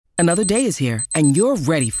Another day is here, and you're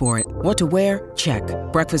ready for it. What to wear? Check.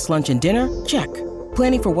 Breakfast, lunch, and dinner? Check.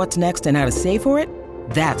 Planning for what's next and how to save for it?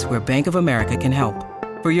 That's where Bank of America can help.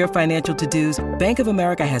 For your financial to-dos, Bank of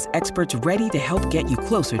America has experts ready to help get you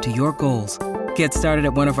closer to your goals. Get started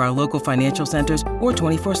at one of our local financial centers or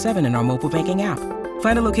 24/7 in our mobile banking app.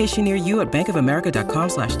 Find a location near you at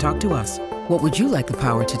bankofamerica.com/talktous. What would you like the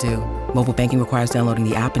power to do? Mobile banking requires downloading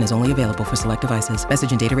the app and is only available for select devices.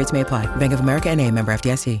 Message and data rates may apply. Bank of America N.A., member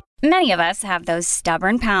FDIC. Many of us have those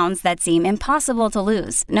stubborn pounds that seem impossible to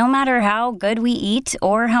lose, no matter how good we eat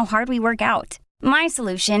or how hard we work out. My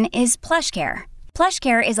solution is PlushCare.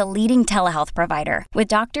 PlushCare is a leading telehealth provider with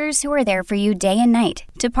doctors who are there for you day and night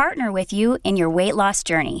to partner with you in your weight loss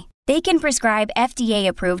journey. They can prescribe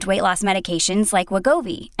FDA-approved weight loss medications like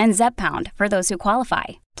Wegovy and Zepbound for those who qualify.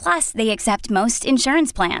 Plus, they accept most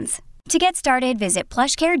insurance plans. To get started, visit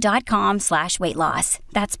plushcare.com/weight loss.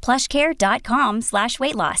 That's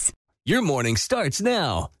plushcare.com/weight loss. Your morning starts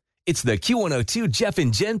now. It's the Q102 Jeff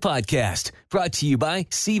and Jen podcast brought to you by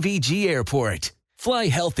CVG Airport. Fly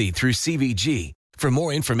healthy through CVG. For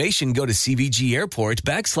more information, go to CVG Airport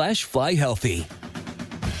 /fly healthy.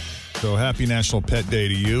 So happy National Pet Day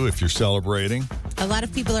to you if you're celebrating. A lot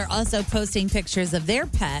of people are also posting pictures of their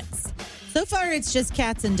pets. So far, it's just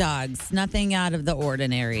cats and dogs. Nothing out of the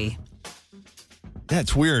ordinary.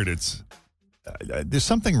 That's weird. It's there's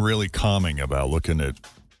something really calming about looking at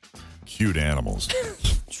cute animals.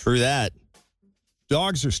 True that.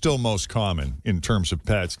 Dogs are still most common in terms of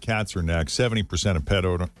pets. Cats are next. 70% of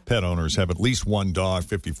pet owners have at least one dog.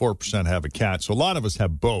 54% have a cat. So a lot of us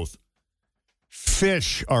have both.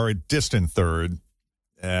 Fish are a distant third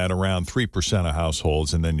at around 3% of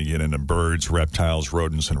households. And then you get into birds, reptiles,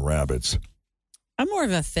 rodents, and rabbits. I'm more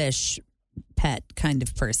of a fish pet kind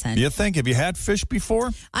of person. You think? Have you had fish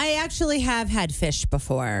before? I actually have had fish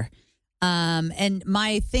before. And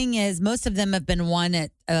my thing is, most of them have been won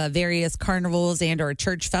at various carnivals and or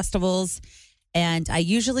church festivals. And I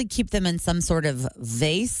usually keep them in some sort of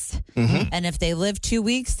vase. Mm-hmm. And if they live 2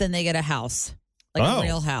 weeks, then they get a house, like a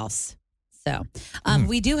real house. So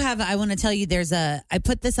we do have, I want to tell you, I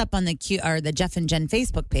put this up on the Jeff and Jen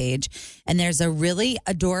Facebook page, and there's a really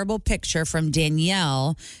adorable picture from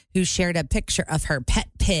Danielle who shared a picture of her pet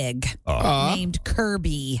pig named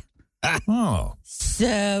Kirby. Oh.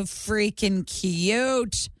 So freaking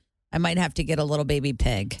cute. I might have to get a little baby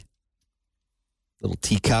pig. Little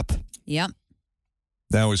teacup. Yep.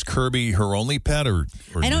 Now, is Kirby her only pet, or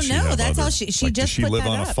I don't know. That's all she like, just does she put live that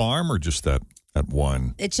on up. a farm or just that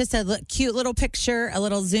one? It's just a cute little picture, a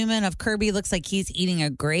little zoom in of Kirby. Looks like he's eating a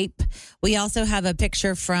grape. We also have a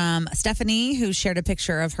picture from Stephanie, who shared a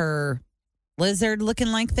picture of her lizard looking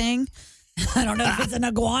like thing. I don't know if it's an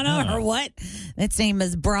iguana or what. Its name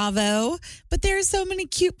is Bravo. But there's so many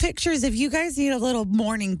cute pictures. If you guys need a little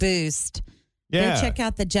morning boost, go check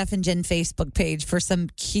out the Jeff and Jen Facebook page for some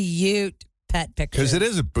cute pet pictures. Because it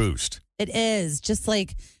is a boost. It is. Just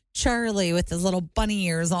like Charlie with his little bunny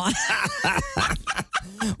ears on.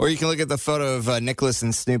 Or you can look at the photo of Nicholas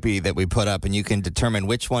and Snoopy that we put up, and you can determine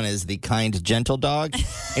which one is the kind, gentle dog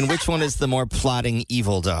and which one is the more plotting,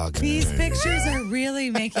 evil dog. These pictures are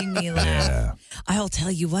really making me laugh. Yeah. I'll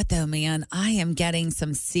tell you what, though, man. I am getting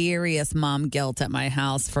some serious mom guilt at my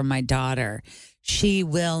house from my daughter. She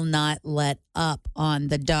will not let up on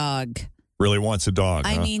the dog. Really wants a dog,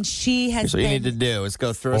 I mean, she has Here's what you need to do is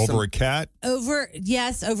go through over a cat? Over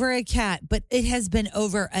a cat. But it has been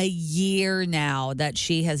over a year now that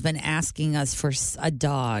she has been asking us for a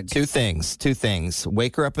dog. Two things.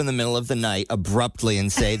 Wake her up in the middle of the night abruptly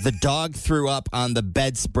and say, the dog threw up on the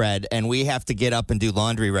bedspread and we have to get up and do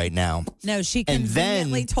laundry right now. No, she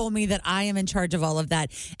conveniently told me that I am in charge of all of that,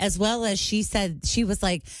 as well as she said, she was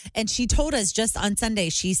like, and she told us just on Sunday,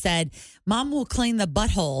 she said, Mom will clean the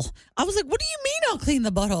butthole. I was like, what do you mean I'll clean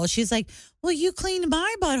the butthole? She's like, well, you cleaned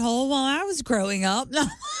my butthole while I was growing up.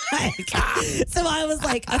 So I was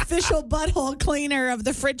like, official butthole cleaner of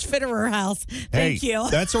the Fridge Fitterer house. Thank you.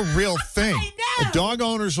 That's a real thing. I know. The dog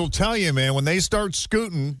owners will tell you, man, when they start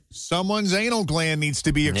scooting, someone's anal gland needs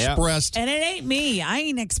to be expressed. And it ain't me. I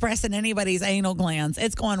ain't expressing anybody's anal glands.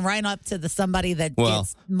 It's going right up to somebody that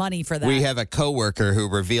gets money for that. We have a coworker who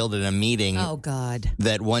revealed in a meeting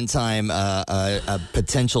that one time a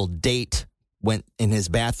potential date went in his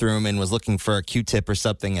bathroom and was looking for a Q-tip or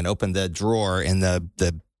something and opened the drawer in the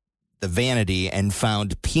vanity and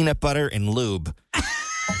found peanut butter and lube.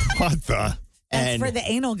 What the? That's for the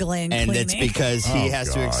anal gland and cleaning. it's because he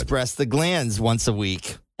has to express the glands once a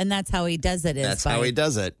week. And that's how he does it. That's how he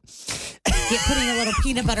does it. Putting a little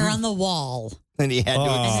peanut butter on the wall. And he had to.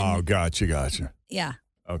 Oh, gotcha. Yeah.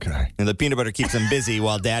 Okay. And the peanut butter keeps him busy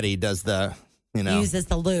while Daddy does the use as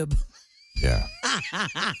the lube. Yeah.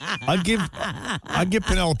 I'd give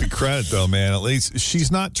Penelope credit, though, man. At least she's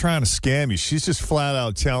not trying to scam you. She's just flat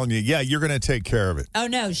out telling you, yeah, you're going to take care of it. Oh,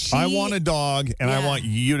 no. I want a dog, and I want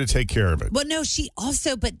you to take care of it. Well, no,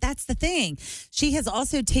 but that's the thing. She has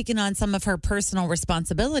also taken on some of her personal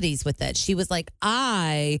responsibilities with it. She was like,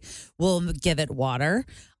 I will give it water.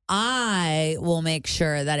 I will make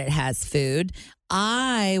sure that it has food.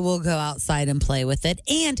 I will go outside and play with it.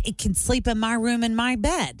 And it can sleep in my room in my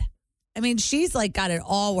bed. I mean, she's like got it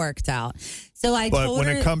all worked out. So But when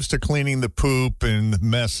it comes to cleaning the poop and the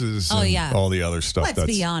messes and all the other stuff. Let's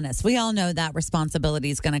be honest. We all know that responsibility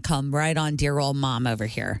is going to come right on dear old mom over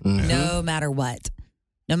here. Mm-hmm. No matter what.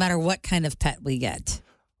 No matter what kind of pet we get.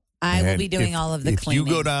 I will be doing all of the cleaning. If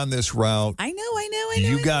you go down this route, I know.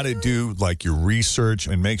 You got to do like your research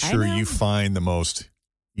and make sure you find the most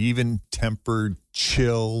even-tempered,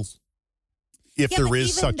 chill, if there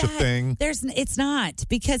is such a thing. It's not,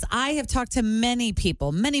 because I have talked to many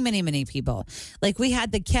people, many people. Like we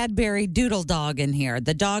had the Cadbury Doodle dog in here,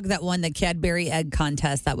 the dog that won the Cadbury egg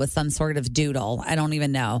contest. That was some sort of doodle. I don't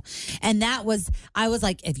even know. And I was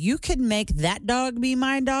like, if you could make that dog be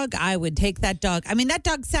my dog, I would take that dog. I mean, that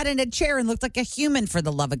dog sat in a chair and looked like a human, for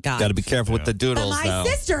the love of God. Got to be careful with the doodles, but my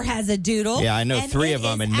sister has a doodle. Yeah, I know 3 of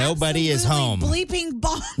them, and nobody is home. Bleeping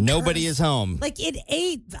bonkers. Nobody is home. Like it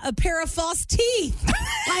ate a pair of false teeth.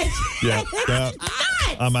 Like,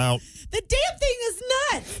 I'm out. The damn thing is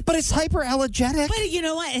nuts. But it's hyperallergenic. But you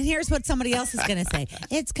know what? And here's what somebody else is going to say.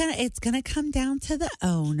 It's gonna come down to the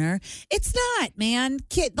owner. It's not, man.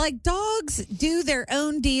 Dogs do their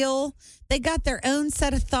own deal. They got their own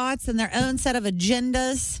set of thoughts and their own set of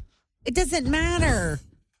agendas. It doesn't matter.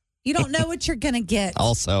 You don't know what you're going to get.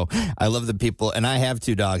 Also, I love the people, and I have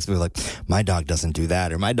 2 dogs who are like, my dog doesn't do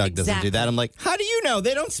that, or my dog doesn't do that. I'm like, how do you know?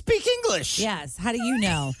 They don't speak English. Yes. How do you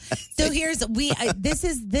know? So here's,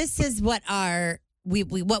 this is what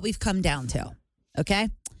what we've come down to. Okay.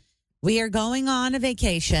 We are going on a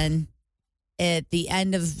vacation at the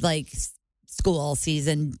end of like school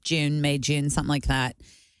season, May, June, something like that.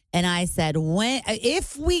 And I said,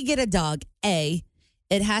 if we get a dog, it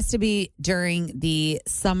has to be during the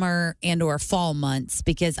summer and or fall months,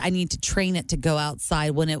 because I need to train it to go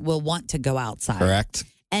outside when it will want to go outside. Correct.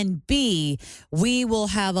 And B, we will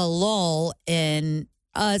have a lull in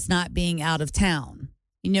us not being out of town.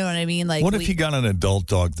 You know what I mean? Like, what if you got an adult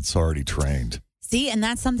dog that's already trained? See, and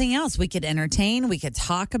that's something else we could entertain. We could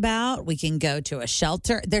talk about. We can go to a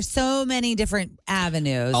shelter. There's so many different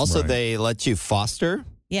avenues. Also, they let you foster.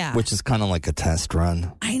 Yeah. Which is kind of like a test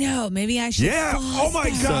run. I know. Maybe I should. Yeah. Oh, my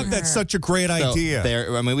God. That's such a great idea.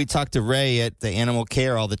 We talk to Ray at the Animal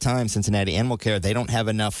Care all the time, Cincinnati Animal Care. They don't have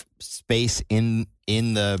enough space in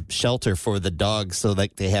the shelter for the dogs, so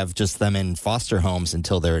like they have just them in foster homes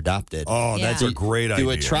until they're adopted. Oh, that's a great idea.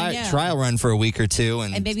 Do a trial run for a week or 2.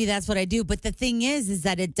 And maybe that's what I do. But the thing is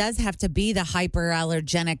that it does have to be the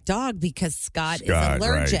hyperallergenic dog, because Scott is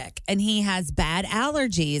allergic and he has bad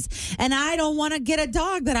allergies. And I don't want to get a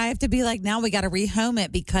dog that I have to be like, now we got to rehome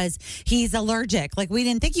it because he's allergic. Like, we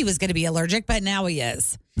didn't think he was going to be allergic, but now he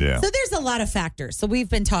is. Yeah. So there's a lot of factors. So we've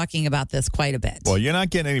been talking about this quite a bit. Well, you're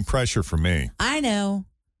not getting any pressure from me. I know.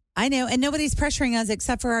 And nobody's pressuring us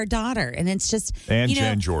except for our daughter. And it's just. And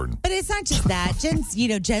Jen Jordan. But it's not just that.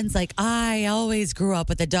 Jen's like, I always grew up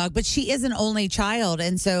with a dog, but she is an only child.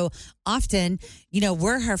 And so often,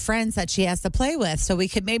 we're her friends that she has to play with. So we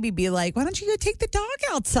could maybe be like, why don't you go take the dog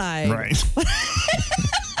outside? Right.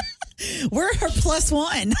 We're her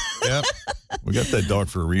 +1. Yep. We got that dog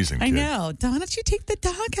for a reason, kid. I know. Why don't you take the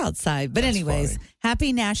dog outside? But anyways,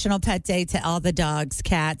 happy National Pet Day to all the dogs,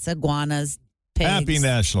 cats, iguanas, pigs. Happy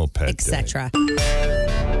National Pet Day. Etc.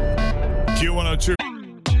 Q102.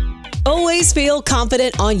 Always feel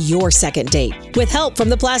confident on your second date. With help from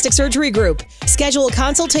the Plastic Surgery Group. Schedule a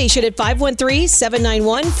consultation at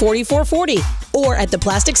 513-791-4440 or at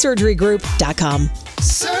theplasticsurgerygroup.com.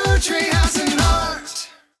 Surgery has an art.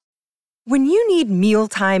 When you need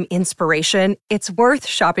mealtime inspiration, it's worth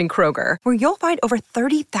shopping Kroger, where you'll find over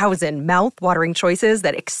 30,000 mouth-watering choices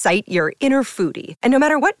that excite your inner foodie. And no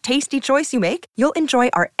matter what tasty choice you make, you'll enjoy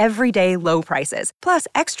our everyday low prices, plus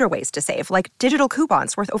extra ways to save, like digital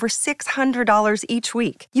coupons worth over $600 each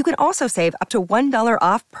week. You can also save up to $1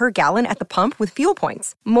 off per gallon at the pump with fuel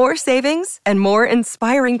points. More savings and more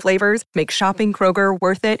inspiring flavors make shopping Kroger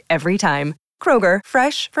worth it every time. Kroger,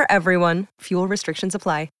 fresh for everyone. Fuel restrictions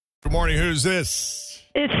apply. Good morning. Who's this?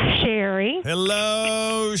 It's Sherry.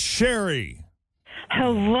 Hello, Sherry.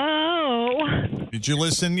 Hello. Did you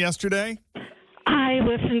listen yesterday? I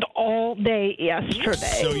listened all day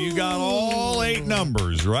yesterday. So you got all 8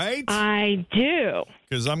 numbers, right? I do.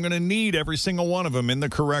 because I'm going to need every single one of them in the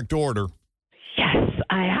correct order. Yes,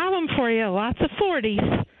 I have them for you. Lots of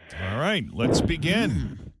 40s. All right, let's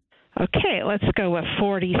begin. Okay, let's go with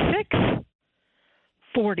 46,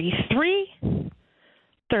 43,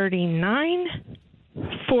 39,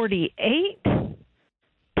 48,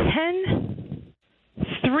 10,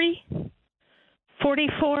 3,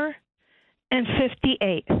 44, and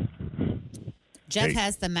 58. Jeff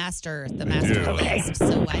has the master list. Okay.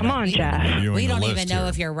 So come on, Jeff. We don't even know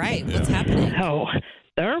if you're right. What's happening? Oh,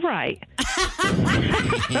 they're right.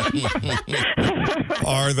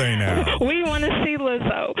 Are they now? We want to see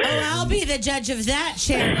Lizzo. Oh, I'll be the judge of that,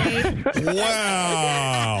 Sherry.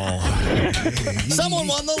 Wow. Someone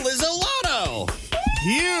won the Lizzo Lotto.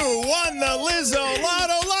 You won the Lizzo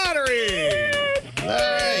Lotto lottery.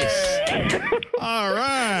 Nice. All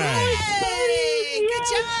right. Hey, good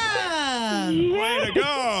job. Way to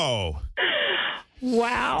go.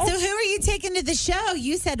 Wow. So who are you taking to the show?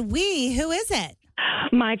 You said we. Who is it?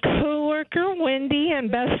 My coworker, Wendy,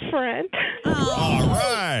 and best friend. All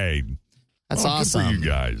right. That's Good awesome. for you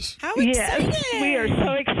guys. How excited. Yes, we are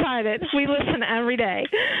so excited. We listen every day.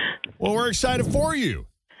 Well, we're excited for you.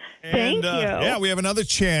 Thank you. Yeah, we have another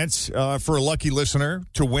chance for a lucky listener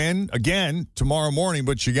to win again tomorrow morning,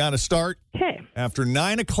 but you got to start after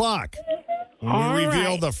 9 o'clock when All we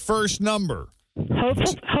reveal right. the first number.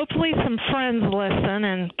 Hopefully some friends listen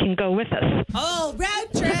and can go with us. Oh,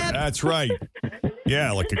 road trip. That's right.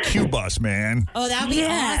 Yeah, like a Q bus, man. Oh, that would be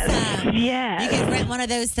awesome. Yes. You could rent one of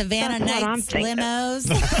those Savannah That's what I'm Nights thinking. limos.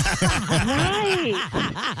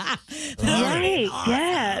 Right.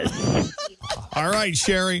 Yes. All right,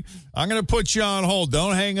 Sherry, I'm going to put you on hold.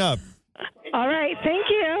 Don't hang up. All right. Thank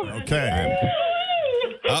you. Okay.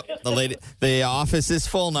 Oh, the office is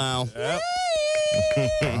full now. Yep.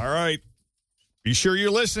 All right. Be sure you're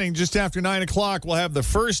listening. Just after 9 o'clock, we'll have the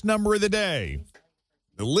first number of the day.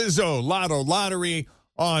 The Lizzo Lotto Lottery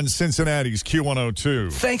on Cincinnati's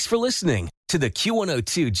Q102. Thanks for listening to the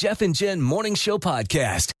Q102 Jeff and Jen Morning Show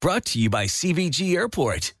podcast, brought to you by CVG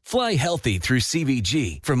Airport. Fly healthy through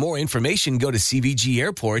CVG. For more information, go to CVG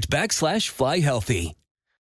Airport /fly healthy.